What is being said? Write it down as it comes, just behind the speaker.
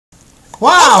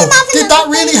Wow, did that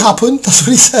really happen? That's what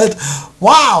he said.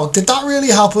 Wow, did that really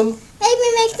happen? Maybe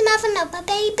make them have another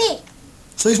baby.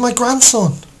 So he's my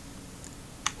grandson.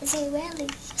 Is he really?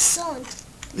 Son?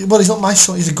 Well, he's not my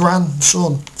son, he's a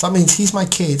grandson. So that means he's my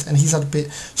kid and he's had a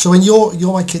bit... So when you're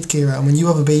my kid, Keira, and when you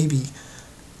have a baby,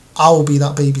 I will be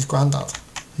that baby's granddad.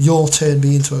 You'll turn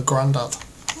me into a granddad.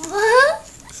 What?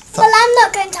 Well, I'm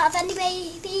not going to have any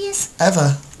babies.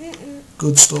 Ever? Mm-mm.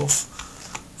 Good stuff.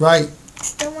 Right. I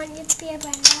still want you to be a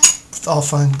granddad. Oh,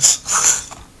 thanks.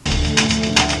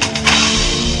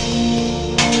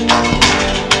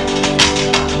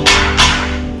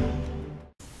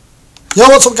 Yo,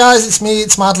 what's up guys, it's me,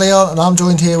 it's MADLE0N, and I'm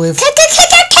joined here with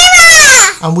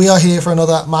Keira! And we are here for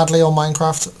another MADLE0N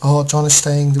Minecraft. Oh, John is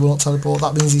staying, they will not teleport,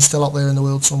 that means he's still up there in the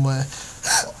world somewhere.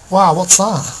 Wow, what's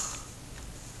that?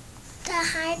 The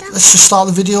hideout. Let's just start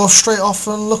the video off straight off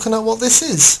and looking at what this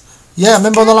is. Yeah,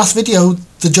 remember on the last video,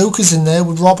 the Joker's in there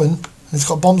with Robin, and he's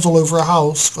got bombs all over a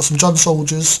house, got some John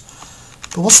soldiers.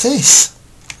 But what's this?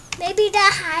 Maybe the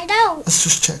hideout. Let's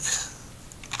just check.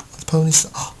 Ponies.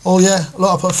 Oh yeah,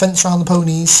 look, I put a fence around the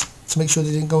ponies to make sure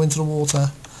they didn't go into the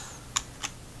water.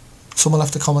 Someone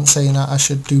left a comment saying that I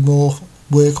should do more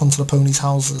work onto the ponies'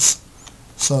 houses.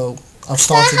 So I've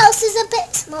started. Their house is a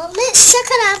bit small. Let's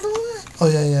check another one. Oh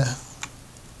yeah, yeah.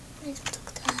 They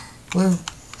took her. Where?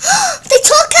 They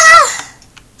took her!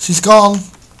 She's gone.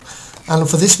 And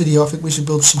for this video I think we should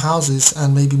build some houses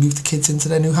and maybe move the kids into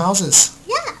their new houses.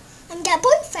 Yeah, and get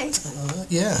boyfriends.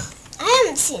 Yeah. I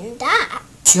haven't seen that.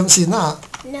 You haven't seen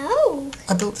that? No.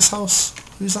 I built this house.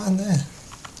 Who's that in there?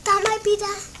 That might be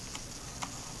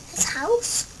his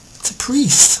house. It's a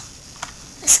priest.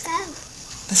 Let's go.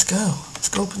 Let's go. Let's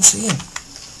go up and see him.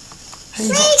 Hey,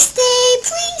 Priesty!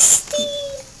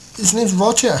 his name's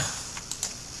Rodger.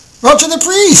 Rodger the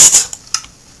priest!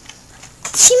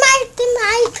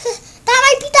 That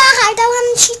might be the hideout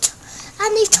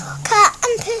and they took her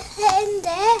and put her in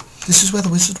there. This is where the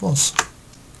wizard was.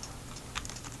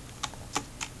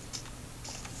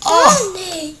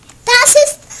 Barney! That's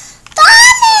his...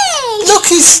 Barney!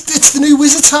 Look, it's the new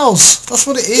wizard's house. That's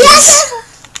what it is. He has a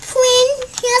queen.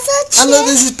 He has a chair. And look,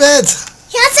 there's his bed.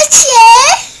 He has a chair.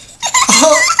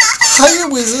 Hiya,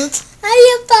 wizard.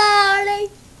 Hiya, Barney.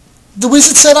 The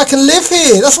wizard said I can live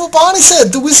here. That's what Barney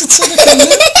said. The wizard said I can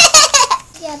live.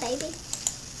 Yeah, baby.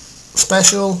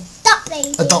 Special. Dot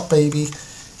baby. A dot baby.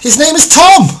 His name is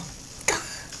Tom.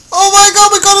 Oh my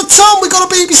god, we got a Tom. We got a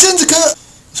baby syndicate.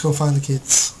 Let's go find the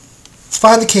kids. Let's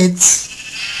find the kids.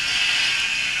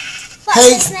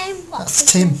 What's his name? That's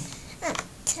Tim.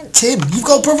 Tim. Tim, you've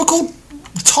got a brother called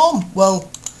Tom. Well,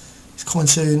 he's coming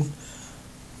soon.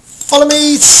 Follow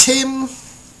me, Tim.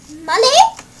 Molly?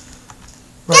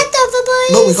 Right. Get over,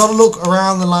 boys. Look, we've got to look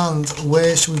around the land.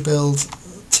 Where should we build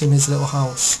Tim his little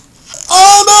house?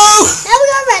 Oh no! Now we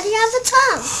already have a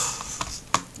Tom.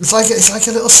 It's like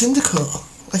a little syndicate.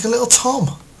 Like a little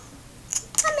Tom.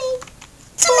 Tommy!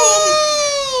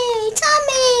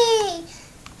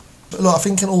 But look, I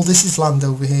think all this is land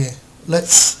over here.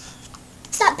 Let's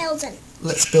Start building.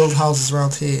 Let's build houses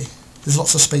around here. There's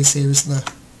lots of space here, isn't there?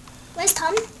 Where's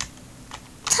Tom?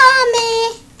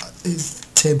 Tommy! It's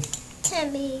Tim.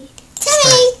 Timmy.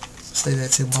 Stay there,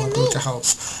 Tim, while I build your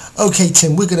house. Okay,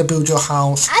 Tim, we're going to build your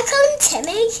house. I call him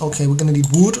Timmy. Okay, we're going to need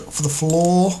wood for the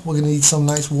floor. We're going to need some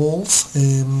nice walls.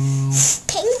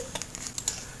 Pink.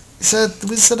 The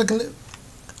wizard said I can live.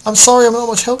 I'm sorry, I'm not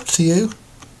much help to you.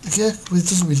 Yeah, he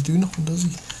doesn't really do nothing, does he?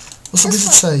 What's the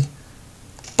wizard say?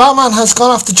 Batman has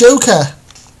gone after Joker.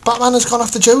 Batman has gone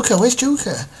after Joker. Where's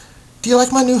Joker? Do you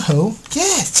like my new home?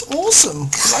 Yeah, it's awesome.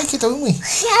 We like it, don't we?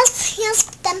 He has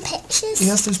them pictures. He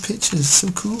has those pictures. So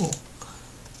cool.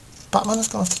 Batman has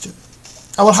gone after Joker.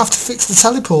 I will have to fix the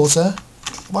teleporter.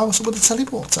 Why was it with the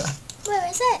teleporter? Where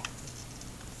is it?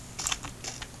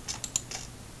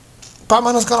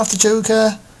 Batman has gone after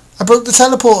Joker. I broke the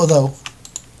teleporter though.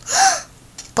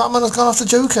 Batman has gone after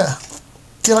Joker.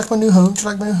 Do you like my new home? Do you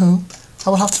like my new home? I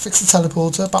will have to fix the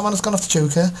teleporter. Batman has gone after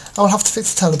Joker. I will have to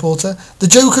fix the teleporter. The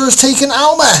Joker has taken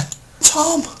Alma.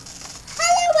 Tom.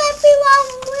 Hello everyone.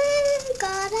 We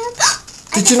got him.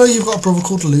 Did you know you've got a brother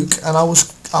called Luke? And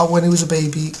when he was a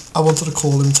baby, I wanted to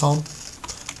call him Tom,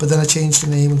 but then I changed the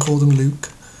name and called him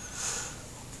Luke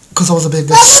because I was a big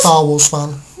Star Wars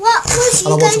fan. What was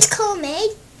you going to call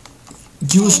me?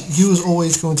 You was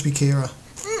always going to be Keira.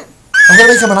 I'm going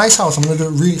to make him a nice house. I'm going to do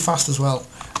it really fast as well.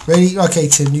 Ready? Okay,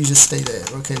 Tim, you just stay there.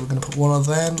 Okay, we're going to put one of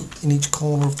them in each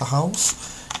corner of the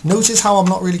house. Notice how I'm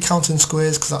not really counting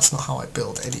squares because that's not how I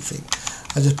build anything.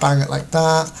 I just bang it like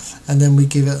that, and then we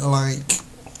give it like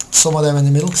some of them in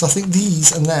the middle because I think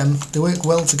these and them, they work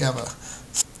well together.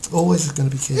 It's always going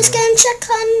to be Keira. Let's go and check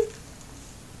on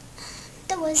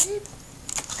wizard.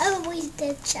 Oh, we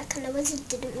did check on the wizard,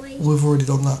 didn't we? We've already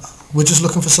done that. We're just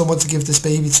looking for someone to give this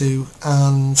baby to,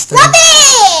 and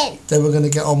then we're going to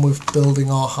get on with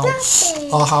building our house.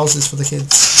 Robin! Our houses for the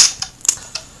kids.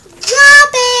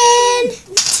 Robin!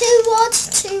 2 wood,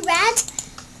 2 red.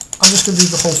 I'm just going to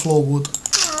leave the whole floor wood.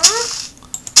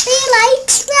 Aww. He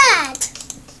likes red.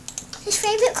 His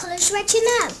favourite colour is red, you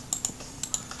know.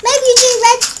 Maybe you do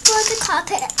red for the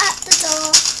carpet at the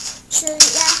door, shouldn't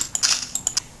you?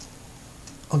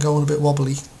 I'm going a bit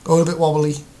wobbly. Going a bit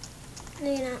wobbly.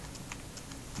 No, you're not.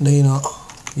 No, you're not.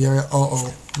 Yeah,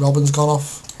 uh-oh. Robin's gone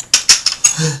off.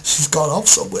 She's gone off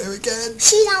somewhere again.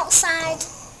 She's outside.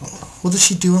 What does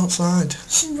she do outside?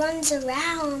 She runs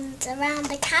around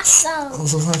the castle. And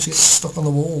sometimes she gets stuck on the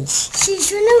walls.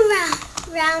 She's running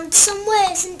around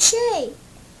somewhere, isn't she?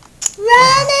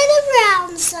 Running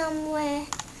around somewhere.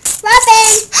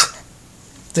 Robin!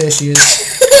 There she is.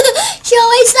 She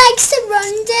always likes to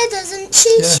run there, doesn't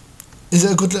she? Yeah. Is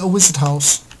it a good little wizard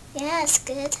house? Yeah, it's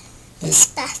good. It's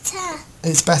better.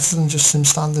 It's better than just him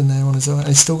standing there on his own. And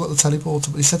he's still got the teleporter,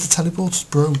 but he said the teleporter's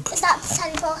broke. Is that the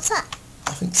teleporter?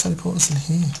 I think the teleporter's in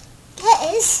here. Yeah,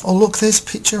 it is. Oh look, there's a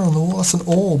picture on the wall. That's an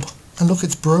orb. And look,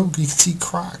 it's broke. You can see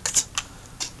cracked.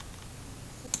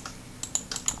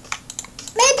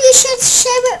 Maybe you should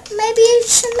show it. Maybe you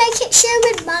should make it show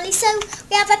with Molly, so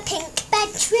we have a pink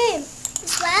bedroom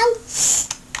as well.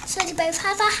 So they both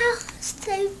have a house.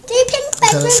 So do pink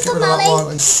bedroom Let's get for rid of that Molly.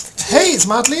 one. Hey, it's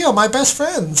MADLE0N, my best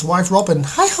friend's wife Robin.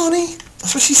 Hi, honey.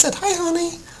 That's what she said. Hi,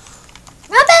 honey.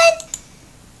 Robin!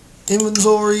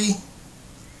 Inventory.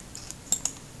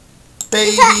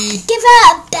 Baby. Give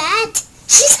her a bed.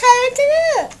 She's hurting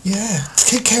her. Yeah.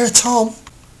 Take care of Tom.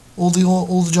 All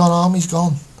the John Army's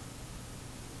gone.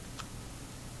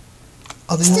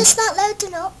 Are they It's all? just not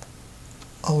loading up.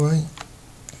 Oh right.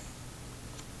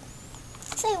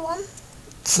 Say 1, 2.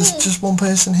 There's just one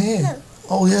person here. No.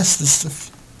 Oh yes, there's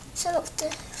stuff. So up to.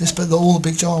 Yes, but all the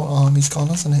big John Army's gone,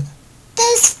 hasn't it?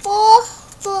 There's 4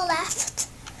 left.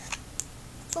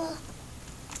 4,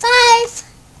 5.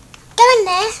 Go in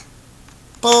there.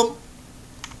 Bump,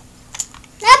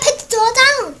 Now put the door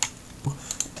down.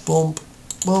 bump,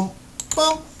 bump,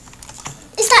 bump,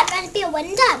 Is that going to be a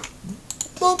window?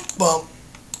 bump, bump,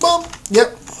 bump.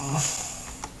 Yep.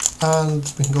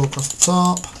 And we can go across the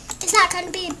top. Is that going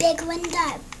to be a big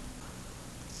window?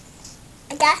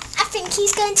 Okay, I think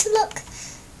he's going to look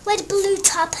with blue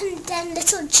top and then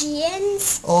little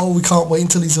jeans. Oh, we can't wait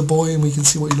until he's a boy and we can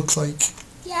see what he looks like.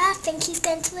 Yeah, I think he's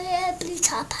going to wear a blue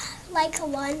top like I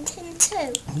want him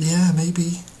to. Yeah,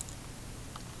 maybe.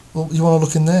 Well, you want to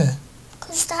look in there?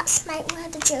 Because that's like where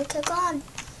the Joker gone.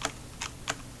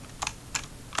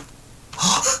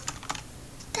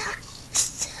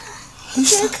 That's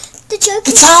Who's Joker. that? The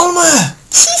Joker. It's Alma!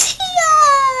 She's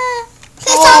here! Put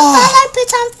Oh.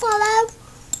 on follow.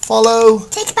 Follow.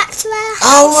 Take it back to her house.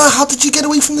 Alma, how did you get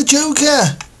away from the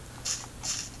Joker?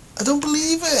 I don't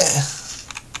believe it.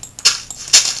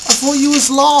 I thought you was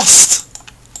lost.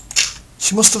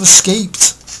 She must have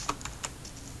escaped.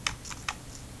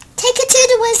 Take her to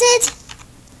the wizard.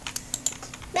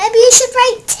 Maybe you should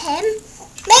rate Tim.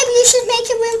 Maybe you should make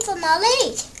a room for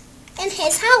Molly in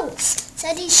his house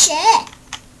so they share.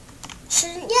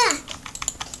 Shouldn't ya?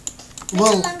 Make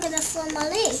Well, it long enough for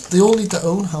Molly. they all need their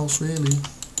own house, really.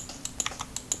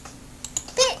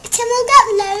 But Tim will get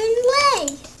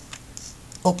lonely.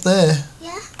 Up there.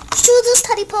 Yeah. She'll just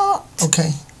teleport.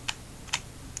 Okay.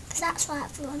 Because that's what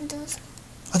everyone does.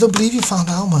 I don't believe you found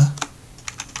Alma.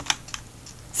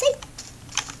 See?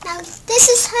 Now, this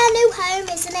is her new home,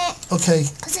 isn't it? Okay.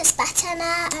 Because it's better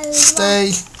now. Stay.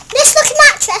 Let's look in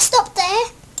that chest up there.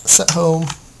 Set home.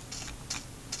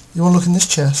 You want to look in this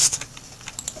chest?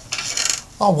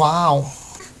 Oh, wow.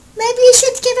 Maybe you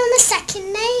should give him a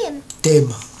second name. Dim.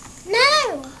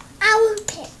 No. I will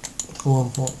pick. Go on,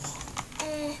 what?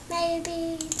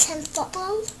 Maybe Tim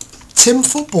Football. Tim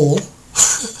Football?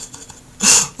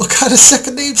 What kind of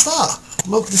second name's that?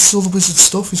 Look, this is all the wizard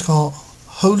stuff he's got.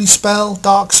 Holy spell,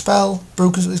 dark spell,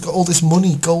 broken. He's got all this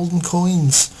money, golden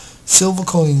coins, silver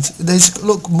coins. There's,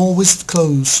 look, more wizard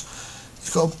clothes. He's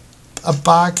got a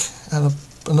bag and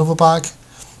another bag.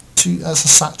 That's a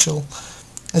satchel.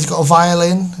 He's got a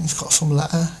violin. He's got some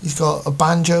letter. He's got a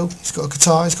banjo. He's got a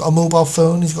guitar. He's got a mobile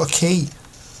phone. He's got a key.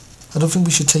 I don't think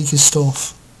we should take his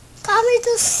stuff. Can't we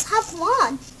just have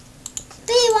one?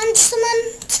 But he wants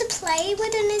someone to play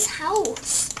with in his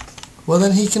house. Well,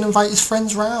 then he can invite his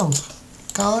friends round,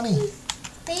 can't he?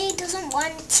 But he doesn't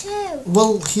want to.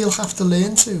 Well, he'll have to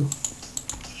learn to.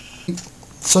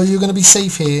 So you're going to be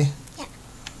safe here? Yeah,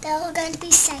 they're all going to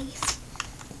be safe.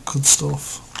 Good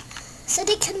stuff. So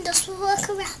they can just walk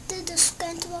around. They're just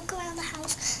going to walk around the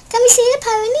house. Can we see the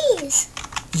ponies?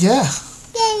 Yeah.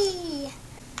 Yay!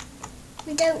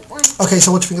 We don't want. Okay,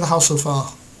 so what do you think of the house so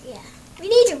far? Yeah. We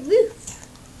need a roof.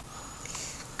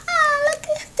 Oh, look!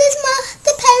 There's more.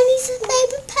 The ponies and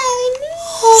baby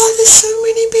ponies. Oh, there's so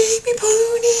many baby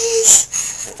ponies.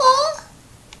 4.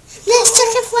 Let's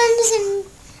check if one is in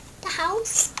the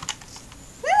house.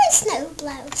 Where is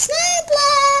Snowblow?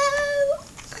 Snowblow!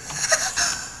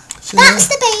 So That's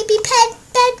the baby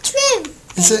bedroom.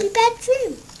 Is baby it?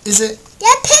 bedroom. Is it?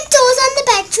 Yeah, put doors on the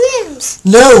bedrooms.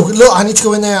 No, look, I need to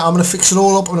go in there. I'm going to fix it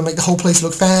all up. I'm going to make the whole place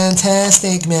look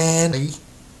fantastic, man.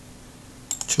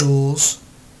 Chores.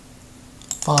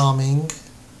 Farming.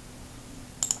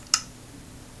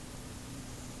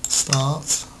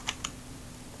 Start.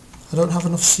 I don't have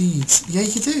enough seeds. Yeah,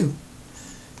 you do.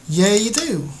 Yeah, you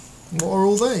do. What are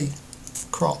all they?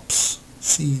 Crops.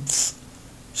 Seeds.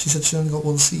 She said she only got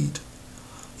 1 seed.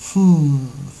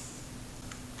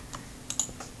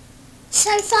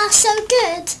 So far, so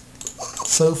good.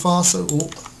 So far, so... Oh,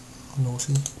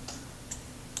 naughty.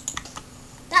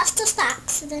 That's just an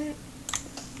accident.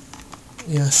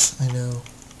 Yes, I know.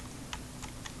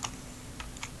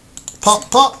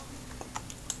 Pop, pop.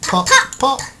 Pop, pop,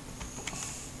 pop.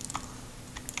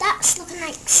 That's looking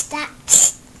like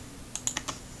steps.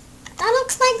 That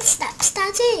looks like steps,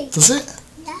 Daddy. Does it?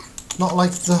 Yeah. Not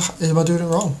like the... Am I doing it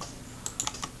wrong?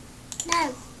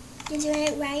 No. You're doing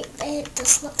it right, but it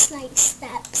just looks like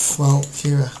steps. Well,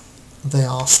 Keira, they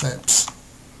are steps.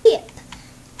 Yep.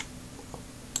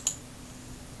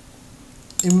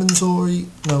 Inventory.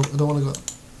 No, I don't want to go.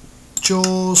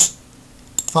 Chores.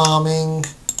 Farming.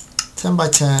 10 by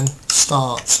 10.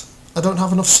 Start. I don't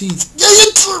have enough seeds. Yeah,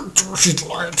 you do. She's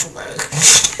lying to me.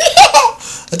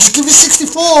 I just give you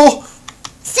 64.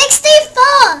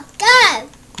 64. Go.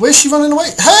 Where's she running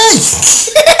away? Hey!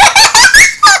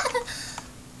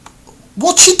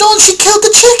 What's she done? She killed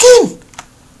the chicken.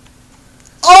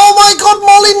 Oh my God,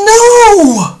 Molly,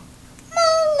 no!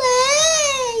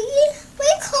 Molly, we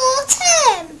caught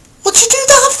him. What'd you do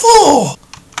that for?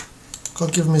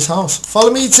 Gotta give him his house.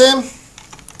 Follow me, Tim.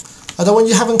 I don't want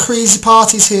you having crazy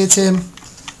parties here, Tim.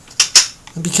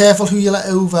 And be careful who you let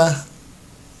over.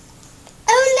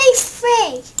 Only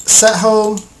 3. Set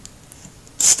home.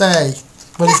 Stay.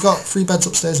 Well, he's got 3 beds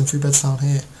upstairs and 3 beds down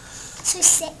here. So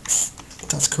 6.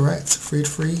 That's correct. 3 and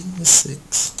 3 is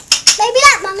 6. Maybe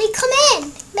let Molly come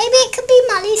in. Maybe it could be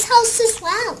Molly's house as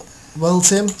well. Well,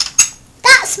 Tim.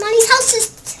 That's Molly's house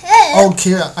too. Oh,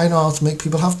 Keira, I know how to make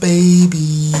people have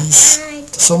babies. I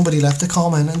Somebody left a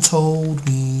comment and told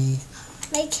me.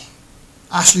 Like,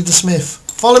 Ashley the Smith.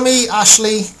 Follow me,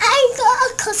 Ashley. I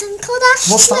got a cousin called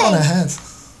Ashley. What's that on her head?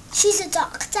 She's a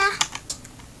doctor.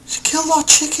 She killed our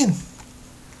chicken.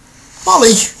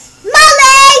 Molly.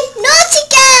 Molly! Naughty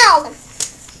girl!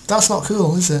 That's not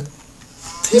cool, is it?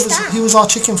 Who's He was our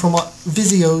chicken from what,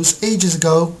 Vizio's ages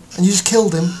ago, and you just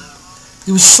killed him.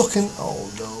 He was sucking. Oh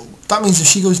no. That means if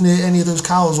she goes near any of those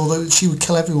cows, although she would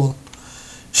kill everyone.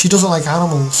 She doesn't like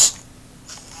animals.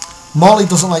 Molly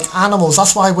doesn't like animals.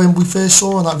 That's why when we first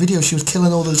saw her in that video, she was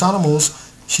killing all those animals.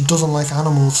 She doesn't like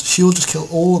animals. She'll just kill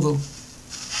all of them.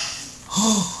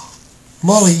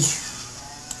 Molly.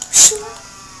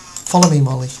 Follow me,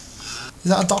 Molly. Is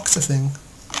that a doctor thing?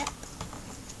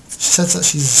 She says that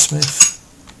she's a Smith.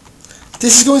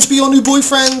 This is going to be your new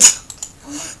boyfriend.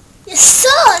 Your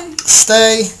son?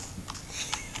 Stay.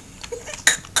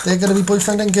 They're going to be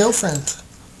boyfriend and girlfriend.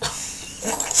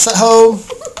 Sit home.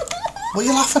 What are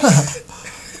you laughing at?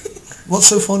 What's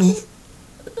so funny?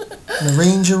 An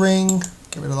arranger ring.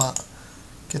 Get rid of that.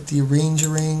 Get the arranger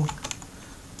ring.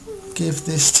 Give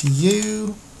this to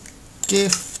you.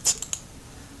 Gift.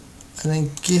 And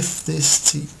then gift this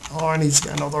to... Oh, I need to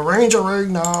get another arranger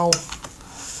ring now.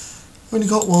 Only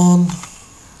got 1. I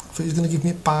thought he was going to give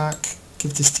me it back.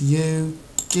 Give this to you.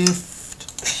 Gift.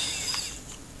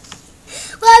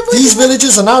 These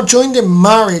villagers are now joined in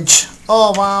marriage.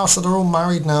 Oh wow, so they're all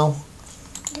married now.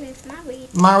 They're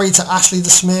married. Married to Ashley the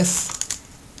Smith.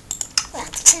 We'll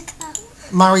have to check that.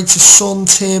 Married to son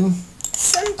Tim.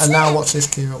 Son Tim. And now watch this,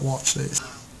 Keira, watch this.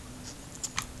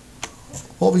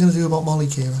 What are we going to do about Molly,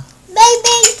 Keira?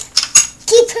 Maybe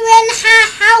keep her in her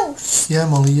house. Yeah,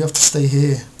 Molly, you have to stay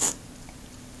here.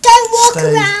 Don't walk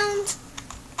Stay. around.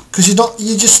 Because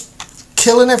you're just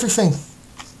killing everything.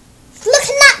 Look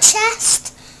in that chest.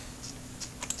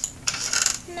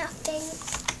 Nothing.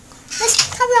 Let's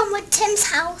carry on with Tim's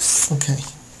house. Okay.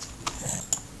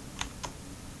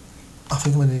 I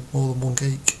think I'm going to need more than 1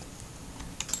 cake.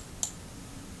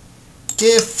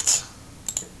 Gift.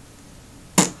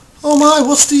 Oh my,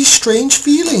 what's these strange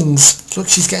feelings? Look,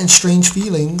 she's getting strange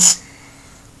feelings.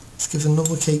 Gives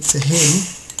another cake to him.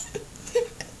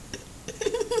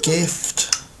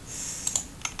 Gift.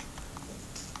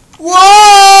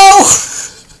 Whoa!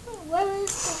 Where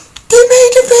is that? They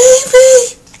made a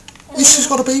baby! He's just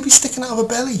got a baby sticking out of her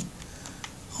belly.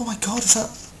 Oh my god, is that...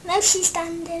 No, she's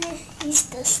standing. He's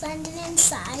still standing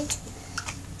inside.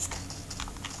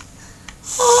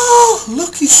 Oh,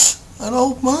 look, he's an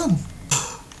old man.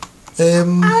 I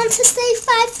want to stay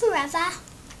 5 forever.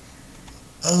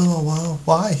 Oh wow,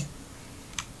 why?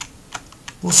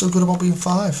 What's so good about being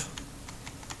 5?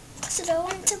 Because I don't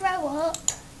want to grow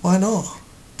up. Why not?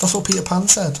 That's what Peter Pan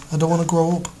said. I don't want to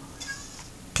grow up.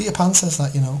 Peter Pan says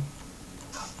that, you know.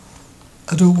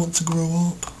 I don't want to grow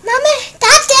up. Mummy,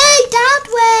 Daddy, Dad,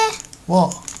 where?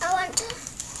 What? I want to...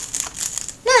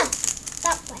 No,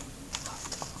 that way.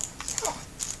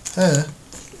 Her?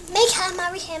 Make her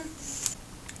marry him.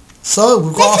 So,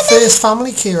 we've got our first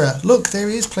family, Keira. Look, there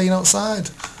he is playing outside.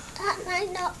 That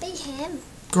might not be him.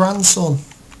 Grandson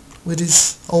with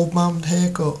his old man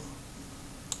haircut.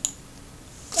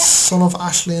 Yep. Son of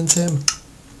Ashley and Tim.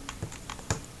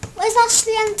 Where's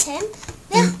Ashley and Tim?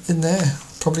 Yeah. In there,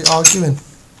 probably arguing.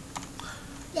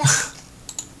 Yeah.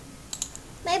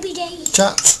 Maybe they...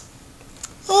 Chat.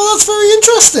 Oh, that's very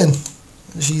interesting.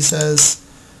 And she says,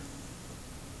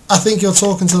 I think you're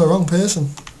talking to the wrong person.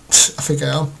 I think I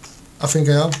am. I think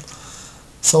I am.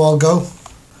 So I'll go.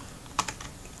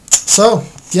 So,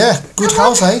 yeah, good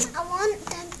house, eh? I want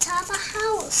them to have a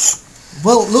house.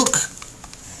 Well, look,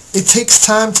 it takes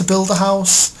time to build a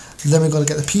house. Then we've got to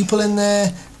get the people in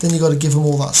there. Then you've got to give them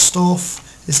all that stuff.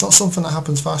 It's not something that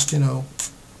happens fast, you know.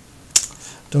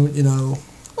 Don't, you know.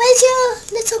 Where's your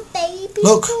little baby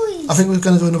Look, boys? I think we're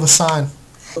going to do another sign.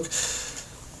 Look.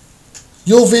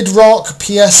 Your vid rock,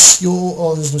 PS, your...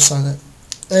 Oh, there's no sign there.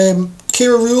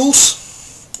 Keira rules.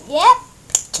 Yep,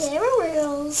 Keira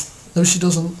rules. No, she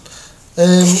doesn't.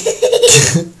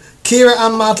 Keira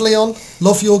and MADLE0N,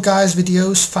 love your guys'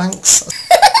 videos, thanks.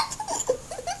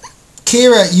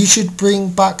 Keira, you should bring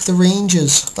back the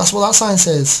Rangers. That's what that sign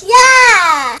says.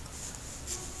 Yeah!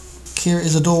 Keira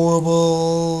is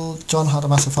adorable. John had a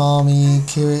massive army.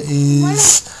 Keira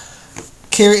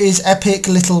is epic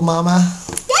little mama.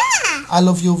 Yeah! I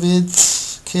love your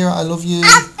vids. Keira, I love you.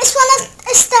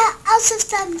 It's the out of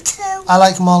them too. I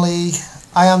like Molly.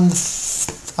 I'm the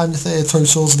third. Throw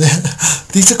swords there.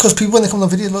 These are because people when they come on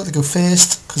the video, look, they go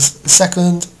first, because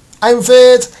second, I'm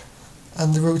third,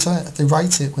 and they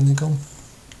write it when they go.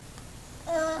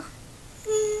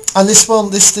 And this one,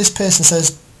 this person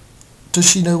says, does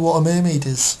she know what a mermaid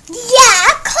is?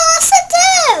 Yeah, of course I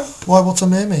do. Why? What's a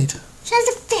mermaid? She has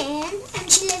a fin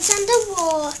and she lives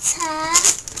underwater.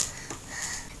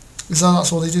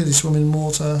 That's what they do. They swim in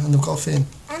water and they've got a fin.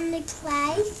 And they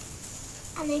play.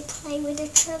 And they play with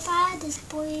each other. There's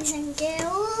boys and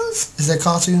girls. Is there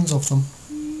cartoons of them?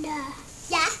 No.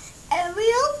 Yeah.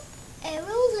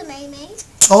 Ariel's a mermaid.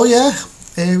 Oh yeah,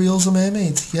 Ariel's a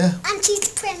mermaid. Yeah. And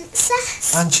she's a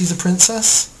princess. And she's a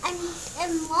princess. And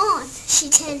in one, she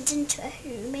turns into a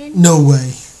human. No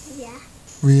way. Yeah.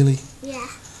 Really? Yeah.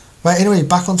 Right. Anyway,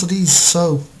 back onto these.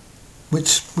 So,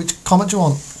 which comment do you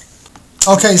want?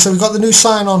 Okay, so we've got the new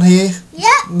sign on here. Yeah.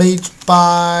 Made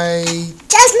by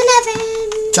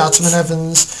Jasmine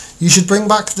Evans. You should bring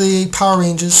back the Power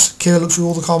Rangers. Keira looked through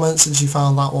all the comments and she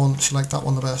found that one. She liked that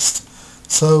one the best.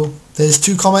 So there's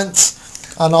 2 comments,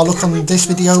 and I'll look on this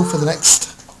video for the next.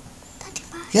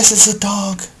 Yes, it's a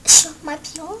dog. It's not my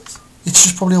yours. It's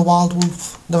just probably a wild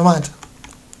wolf. Never mind.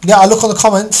 Yeah, I look on the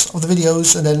comments of the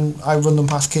videos and then I run them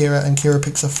past Keira, and Keira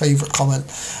picks her favourite comment,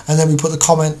 and then we put the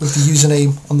comment with the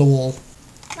username on the wall.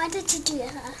 Why did you do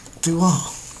that? Do what?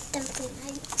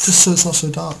 Nice. Just so it's not so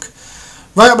dark.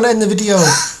 Right, I'm going to end the video.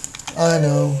 I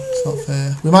know, it's not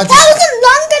fair. That wasn't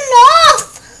long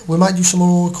enough! We might do some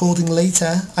more recording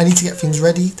later. I need to get things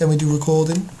ready, then we do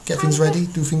recording. Get things ready,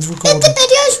 do things recording. But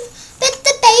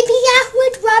the baby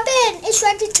with Robin is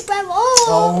ready to grow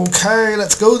up. Okay,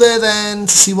 let's go there then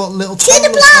to see what little Tom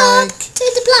looks like. To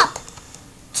the blob.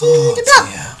 To the blob.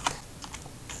 Dear.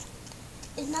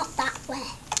 It's not that way.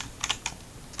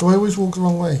 Do I always walk the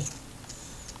wrong way?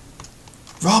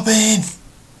 Robin!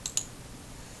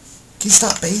 Kiss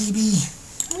that baby.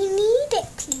 We need it,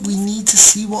 please. We need to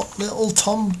see what little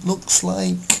Tom looks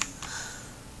like.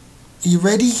 Are you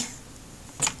ready?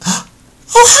 Oh,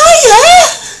 hiya!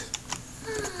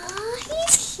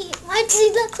 He's cute. Why does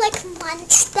he look like a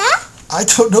monster? I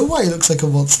don't know why he looks like a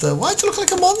monster. Why do you look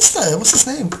like a monster? What's his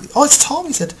name? Oh, it's Tom.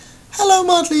 He said, hello,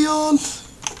 MADLE0N.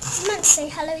 He's meant to say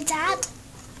hello, Dad.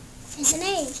 Isn't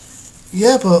he?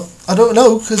 Yeah, but I don't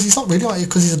know, because he's not really like you,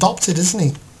 because he's adopted, isn't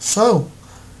he? So,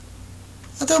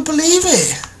 I don't believe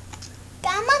it.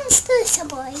 Dad, a monster, it's a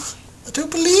boy. I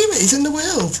don't believe it. He's in the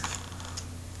world.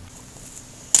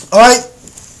 Alright.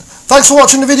 Thanks for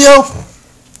watching the video.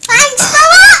 Thanks for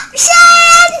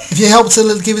watching! If you helped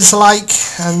to give us a like,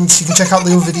 and you can check out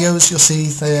the other videos, you'll see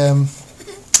they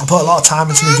I put a lot of time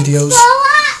into my videos.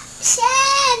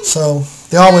 So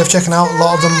they are worth checking out. A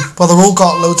lot of them, well, they've all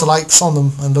got loads of likes on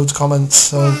them and loads of comments.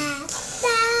 So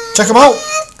check them out.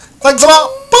 Thanks a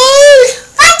lot. Bye.